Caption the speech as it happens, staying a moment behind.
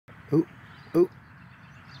Oh, oh.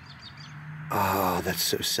 Ah, that's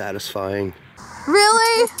so satisfying.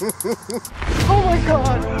 Really? Oh my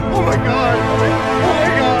god! Oh my god! Oh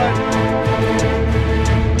my god!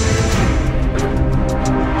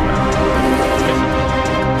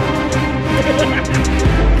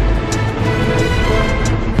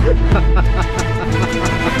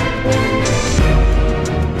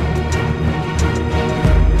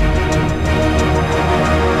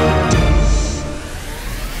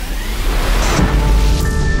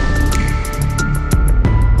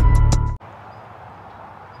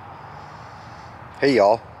 Hey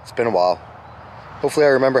y'all, it's been a while. Hopefully I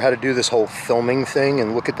remember how to do this whole filming thing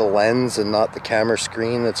and look at the lens and not the camera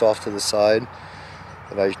screen that's off to the side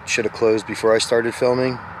that I should have closed before I started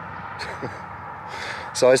filming.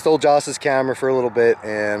 So I stole Joss's camera for a little bit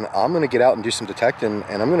and I'm gonna get out and do some detecting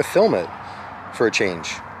and I'm gonna film it for a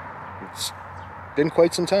change. It's been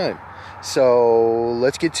quite some time. So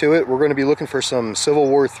let's get to it. We're gonna be looking for some Civil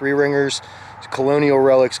War 3 ringers, colonial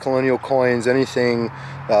relics, colonial coins, anything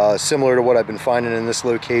similar to what I've been finding in this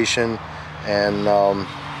location, and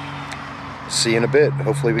see you in a bit.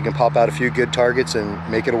 Hopefully we can pop out a few good targets and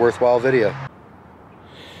make it a worthwhile video.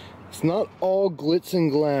 It's not all glitz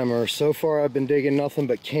and glamour. So far I've been digging nothing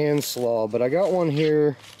but can slaw, but I got one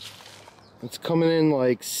here. It's coming in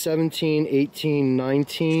like 17, 18,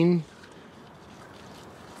 19.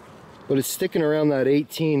 But it's sticking around that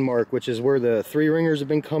 18 mark, which is where the 3 ringers have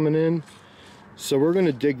been coming in. So we're going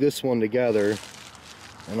to dig this one together.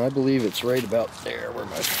 And I believe it's right about there where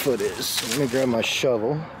my foot is. So I'm going to grab my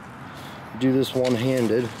shovel. Do this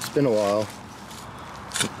one-handed. It's been a while.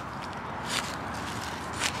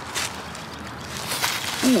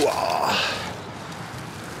 Ooh-ah.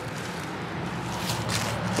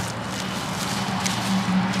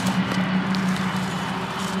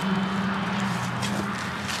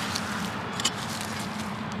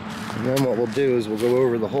 And then what we'll do is we'll go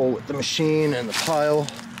over the hole with the machine and the pile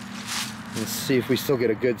and see if we still get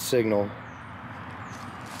a good signal.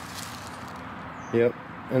 Yep,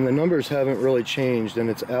 and the numbers haven't really changed and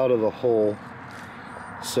it's out of the hole.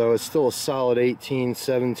 So it's still a solid 18,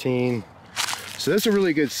 17. So that's a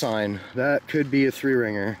really good sign. That could be a 3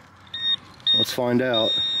 ringer. Let's find out.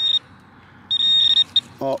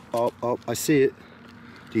 Oh, oh, oh, I see it.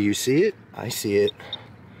 Do you see it? I see it.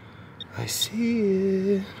 I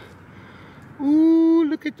see it. Ooh,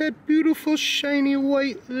 look at that beautiful shiny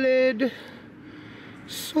white lead.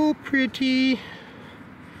 So pretty.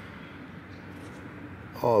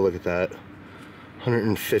 Oh, look at that.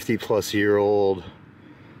 150 plus year old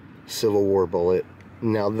Civil War bullet.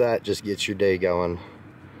 Now that just gets your day going.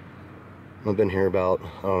 I've been here about,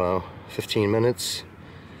 I don't know, 15 minutes,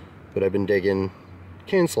 but I've been digging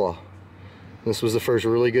can slaw. This was the first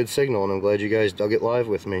really good signal and I'm glad you guys dug it live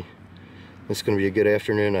with me. It's going to be a good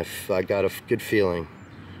afternoon. I got a good feeling.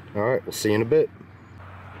 Alright, we'll see you in a bit.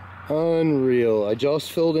 Unreal. I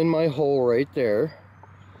just filled in my hole right there.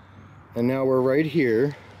 And now we're right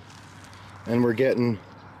here. And we're getting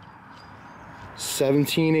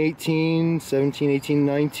 17, 18, 17, 18,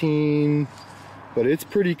 19. But it's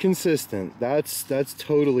pretty consistent. That's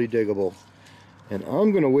totally diggable. And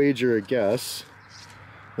I'm going to wager a guess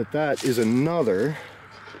that that is another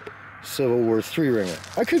Civil War 3 ringer.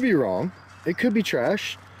 I could be wrong. It could be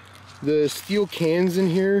trash. The steel cans in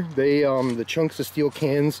here, they the chunks of steel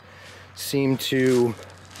cans seem to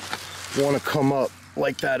want to come up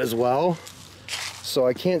like that as well. So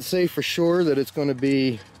I can't say for sure that it's going to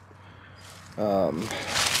be a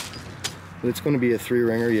 3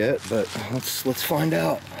 ringer yet, but let's find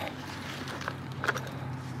out.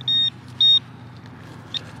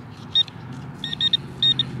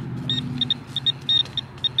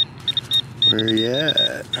 Where you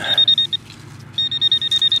at?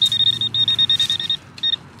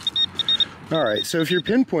 Alright, so if your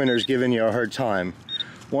pinpointer's giving you a hard time,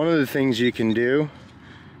 one of the things you can do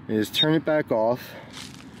is turn it back off,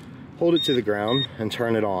 hold it to the ground, and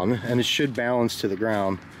turn it on, and it should balance to the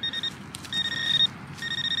ground.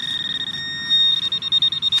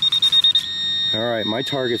 Alright, my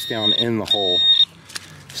target's down in the hole,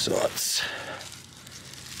 so let's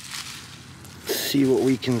see what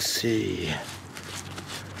we can see.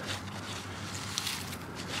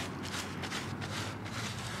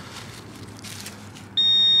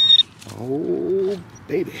 Oh,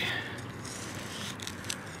 baby.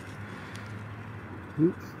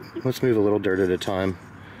 Ooh, let's move a little dirt at a time.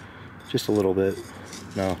 Just a little bit.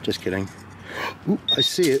 No, just kidding. Ooh, I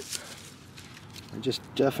see it. I just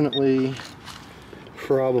definitely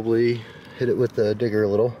probably hit it with the digger a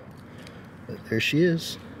little. But there she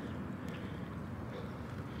is.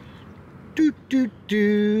 Doo doo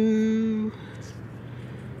doo.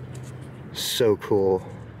 So cool.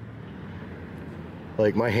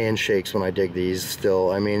 Like, my hand shakes when I dig these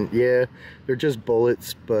still. I mean, yeah, they're just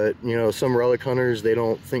bullets, but you know, some relic hunters, they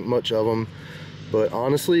don't think much of them. But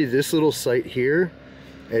honestly, this little site here,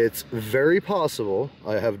 it's very possible,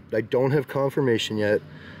 I don't have confirmation yet,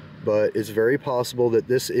 but it's very possible that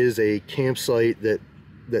this is a campsite that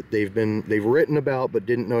they've written about but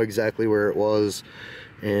didn't know exactly where it was,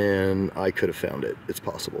 and I could have found it. It's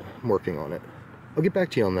possible. I'm working on it. I'll get back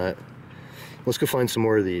to you on that. Let's go find some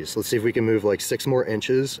more of these. Let's see if we can move like 6 more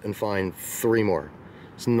inches and find 3 more.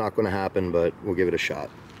 It's not going to happen, but we'll give it a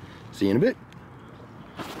shot. See you in a bit.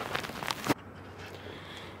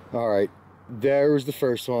 All right, there's the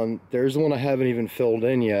first one. There's the one I haven't even filled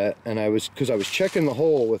in yet, and because I was checking the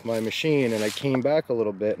hole with my machine, and I came back a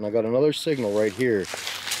little bit and I got another signal right here.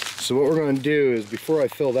 So what we're going to do is, before I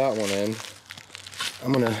fill that one in,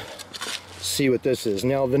 I'm going to see what this is.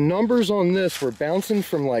 Now, the numbers on this were bouncing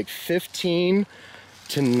from like 15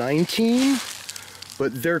 to 19,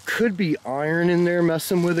 but there could be iron in there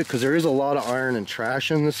messing with it, because there is a lot of iron and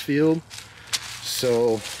trash in this field.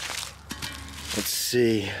 So let's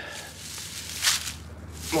see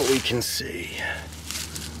what we can see.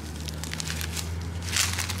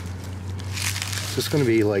 Is this going to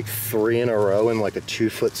be like 3 in a row in like a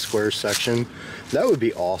 2-foot square section? That would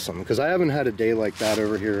be awesome, because I haven't had a day like that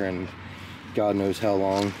over here in God knows how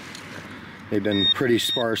long. They've been pretty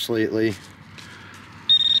sparse lately.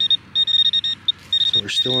 So we're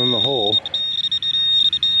still in the hole.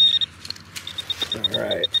 All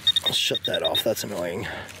right, I'll shut that off. That's annoying.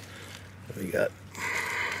 What do we got?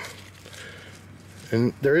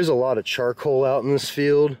 And there is a lot of charcoal out in this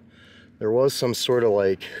field. There was some sort of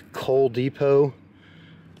like coal depot.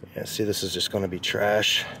 Yeah, see, this is just going to be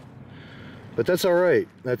trash. But that's all right.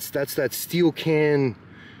 That's that steel can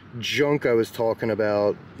junk I was talking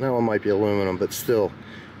about. That one might be aluminum, but still,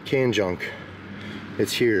 can junk.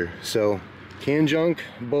 It's here. So, can junk,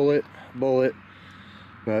 bullet, but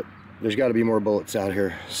there's got to be more bullets out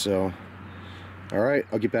here. So, all right,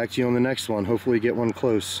 I'll get back to you on the next one. Hopefully get one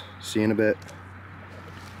close. See you in a bit.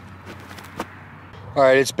 All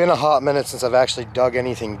right, it's been a hot minute since I've actually dug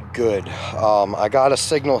anything good. I got a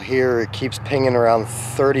signal here. It keeps pinging around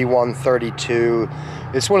 31, 32.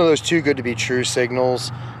 It's one of those too good to be true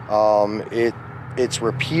signals. It's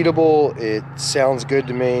repeatable. It sounds good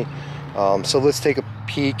to me. So let's take a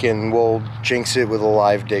peek and we'll jinx it with a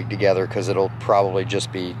live dig together, because it'll probably just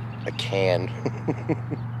be a can.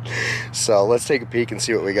 So let's take a peek and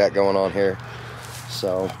see what we got going on here.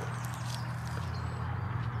 So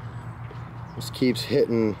this keeps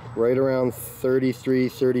hitting right around 33,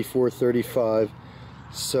 34, 35.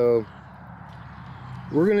 So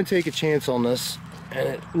we're going to take a chance on this, and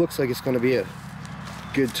it looks like it's going to be a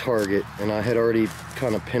good target, and I had already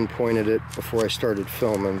kind of pinpointed it before I started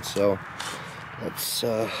filming. So let's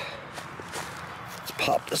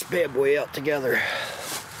pop this bad boy out together.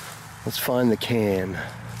 Let's find the can.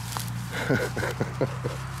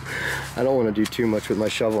 I don't want to do too much with my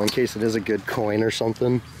shovel in case it is a good coin or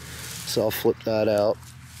something. So I'll flip that out,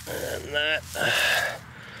 and that,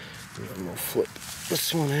 and then we'll flip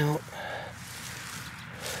this one out,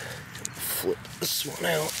 flip this one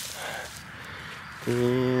out,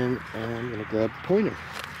 and I'm going to grab the pointer.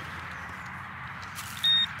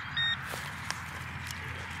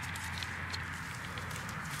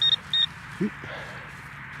 Oop.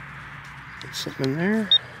 Put something in there.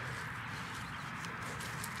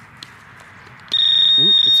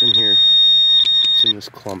 Oop, it's in here. It's in this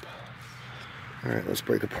clump. All right, let's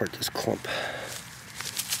break apart this clump.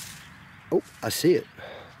 Oh, I see it.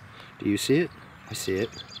 Do you see it? I see it.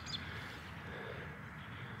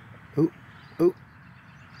 Oh, oh.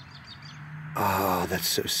 Ah, that's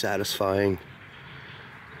so satisfying.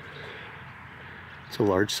 It's a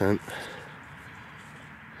large scent.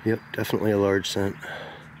 Yep, definitely a large scent.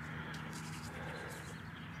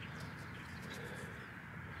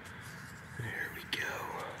 There we go.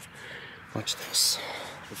 Watch this.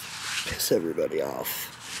 Piss everybody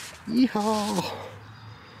off. Yeehaw!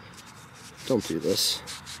 Don't do this.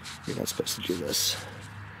 You're not supposed to do this.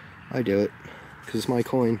 I do it because it's my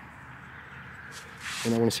coin,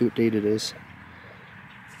 and I want to see what date it is.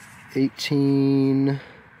 18.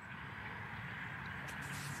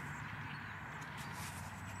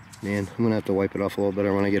 Man, I'm gonna have to wipe it off a little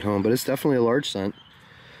better when I get home, but it's definitely a large scent.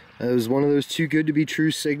 It was one of those too good to be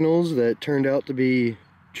true signals that turned out to be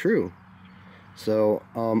true. So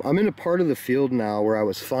I'm in a part of the field now where I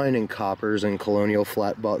was finding coppers and colonial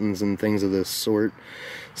flat buttons and things of this sort.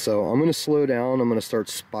 So I'm going to slow down. I'm going to start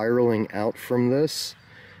spiraling out from this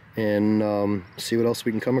and see what else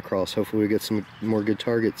we can come across. Hopefully we get some more good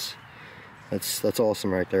targets. That's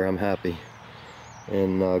awesome right there. I'm happy.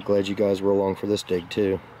 And glad you guys were along for this dig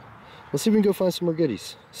too. Let's see if we can go find some more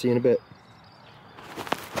goodies. See you in a bit.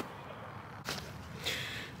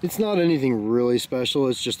 It's not anything really special.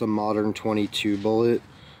 It's just a modern 22 bullet.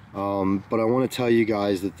 But I want to tell you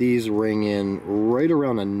guys that these ring in right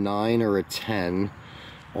around a 9 or a 10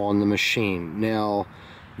 on the machine. Now,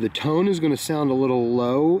 the tone is going to sound a little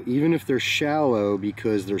low, even if they're shallow,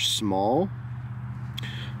 because they're small.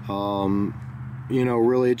 You know,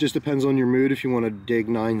 really, it just depends on your mood if you want to dig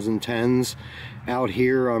 9s and 10s. Out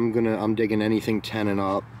here, I'm digging anything 10 and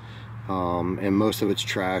up, and most of it's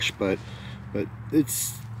trash, but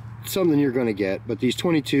it's something you're going to get. But these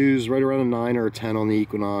 22s, right around a 9 or a 10 on the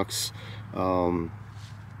Equinox,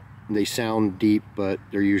 they sound deep, but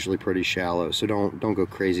they're usually pretty shallow. So don't go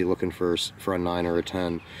crazy looking for a 9 or a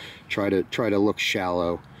 10. Try to look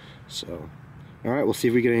shallow. So, all right, we'll see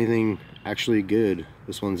if we get anything actually good.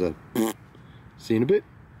 This one's a. See you in a bit.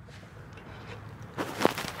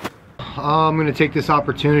 I'm going to take this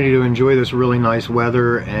opportunity to enjoy this really nice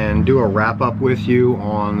weather and do a wrap up with you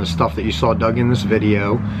on the stuff that you saw dug in this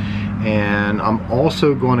video. And I'm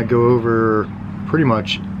also going to go over pretty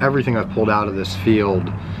much everything I've pulled out of this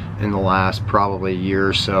field in the last probably year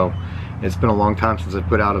or so. It's been a long time since I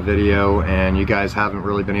put out a video, and you guys haven't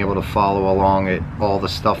really been able to follow along at all the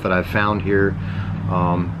stuff that I've found here.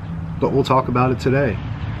 But we'll talk about it today.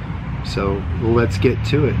 So let's get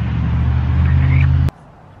to it.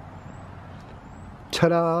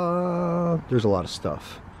 Ta-da! There's a lot of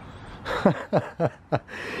stuff.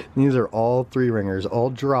 These are all 3-ringers, all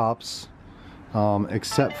drops,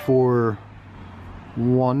 except for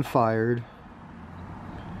one fired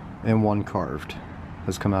and one carved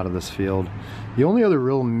has come out of this field. The only other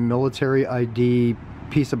real military ID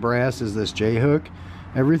piece of brass is this J-hook.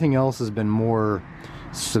 Everything else has been more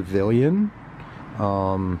civilian.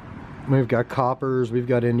 We've got coppers, we've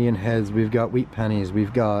got Indian heads, we've got wheat pennies,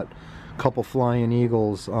 we've got a couple flying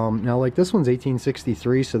eagles. Now, like, this one's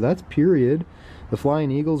 1863, so that's period. The flying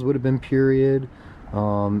eagles would have been period.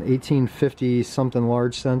 1850 something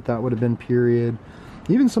large cent, that would have been period.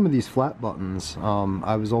 Even some of these flat buttons,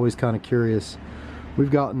 I was always kind of curious. We've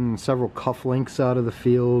gotten several cufflinks out of the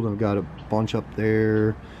field. I've got a bunch up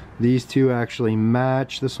there. These two actually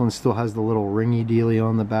match. This one still has the little ringy dealy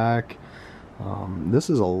on the back. This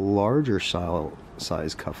is a larger size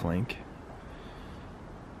cufflink.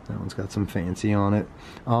 That one's got some fancy on it.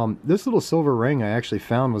 This little silver ring I actually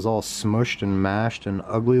found was all smushed and mashed and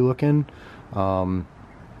ugly looking.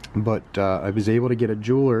 But I was able to get a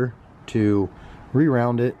jeweler to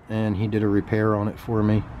re-round it, and he did a repair on it for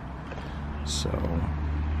me. So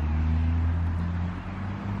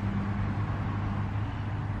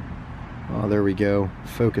oh, there we go.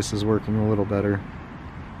 Focus is working a little better.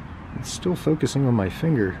 It's still focusing on my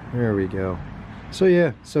finger. There we go. So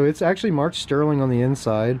yeah, so it's actually marked sterling on the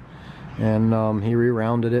inside, and he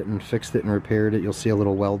re-rounded it and fixed it and repaired it. You'll see a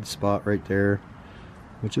little weld spot right there,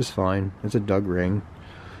 which is fine. It's a dug ring.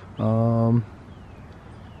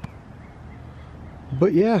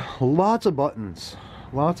 But yeah, lots of buttons,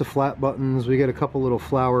 lots of flat buttons. We got a couple little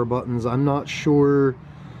flower buttons. I'm not sure.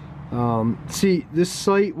 See, this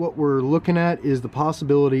site, what we're looking at is the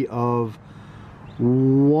possibility of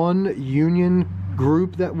one Union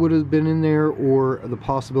group that would have been in there, or the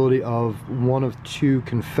possibility of one of 2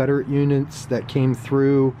 Confederate units that came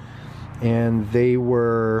through, and they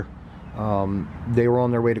were on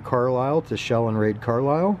their way to Carlisle to shell and raid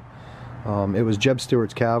Carlisle. It was Jeb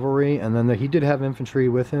Stuart's cavalry, and then he did have infantry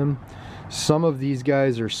with him. Some of these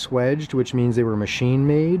guys are swedged, which means they were machine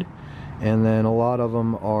made, and then a lot of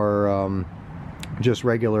them are just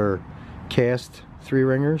regular cast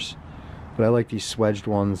 3-ringers. But I like these swedged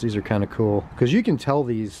ones. These are kind of cool because you can tell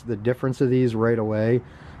the difference of these right away.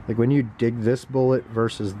 Like when you dig this bullet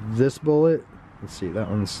versus this bullet. Let's see, that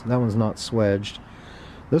one's not swedged.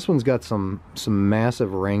 This one's got some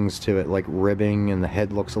massive rings to it, like ribbing, and the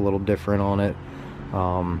head looks a little different on it.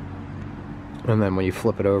 And then when you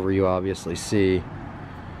flip it over, you obviously see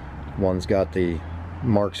one's got the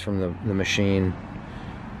marks from the machine,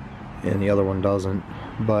 and the other one doesn't.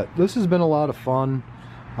 But this has been a lot of fun.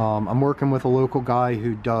 I'm working with a local guy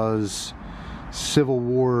who does Civil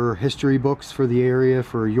War history books for the area,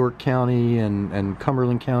 for York County and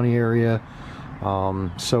Cumberland County area.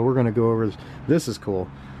 So we're going to go over this. This is cool.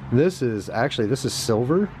 This is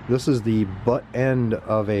silver. This is the butt end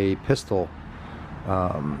of a pistol,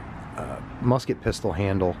 musket pistol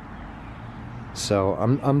handle. So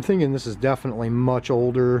I'm thinking this is definitely much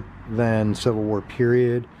older than Civil War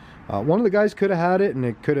period. One of the guys could have had it, and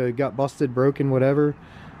it could have got busted, broken, whatever.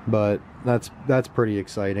 But that's pretty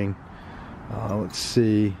exciting. Let's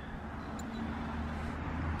see.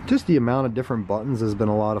 Just the amount of different buttons has been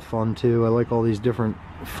a lot of fun too. I like all these different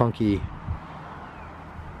funky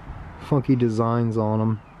designs on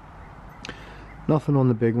them. Nothing on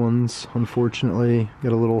the big ones, unfortunately.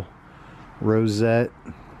 Got a little rosette.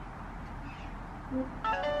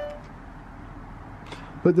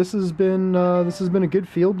 But this has been a good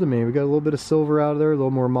field to me. We got a little bit of silver out of there, a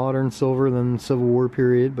little more modern silver than Civil War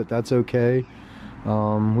period, but that's okay.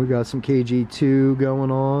 We got some KG2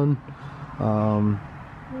 going on.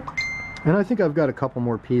 And I think I've got a couple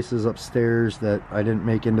more pieces upstairs that I didn't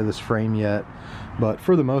make into this frame yet, but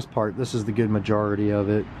for the most part this is the good majority of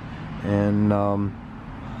it. And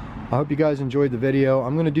I hope you guys enjoyed the video.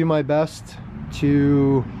 I'm gonna do my best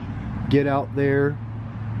to get out there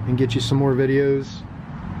and get you some more videos.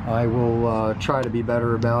 I will try to be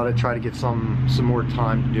better about it, try to get some more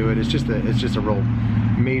time to do it. It's just a real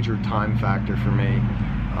major time factor for me.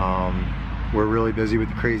 We're really busy with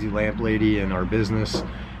the crazy lamp lady and our business,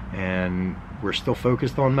 and we're still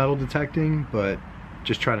focused on metal detecting, but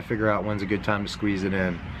just trying to figure out when's a good time to squeeze it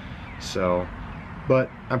in. So, but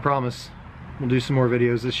I promise we'll do some more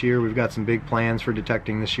videos this year. We've got some big plans for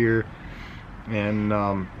detecting this year, and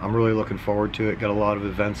I'm really looking forward to it. Got a lot of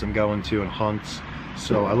events I'm going to and hunts,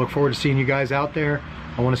 so I look forward to seeing you guys out there.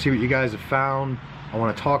 I want to see what you guys have found. I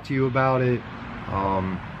want to talk to you about it.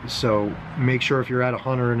 So make sure if you're at a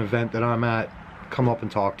hunt or an event that I'm at, come up and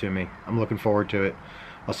talk to me. I'm looking forward to it.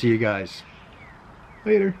 I'll see you guys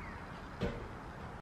later.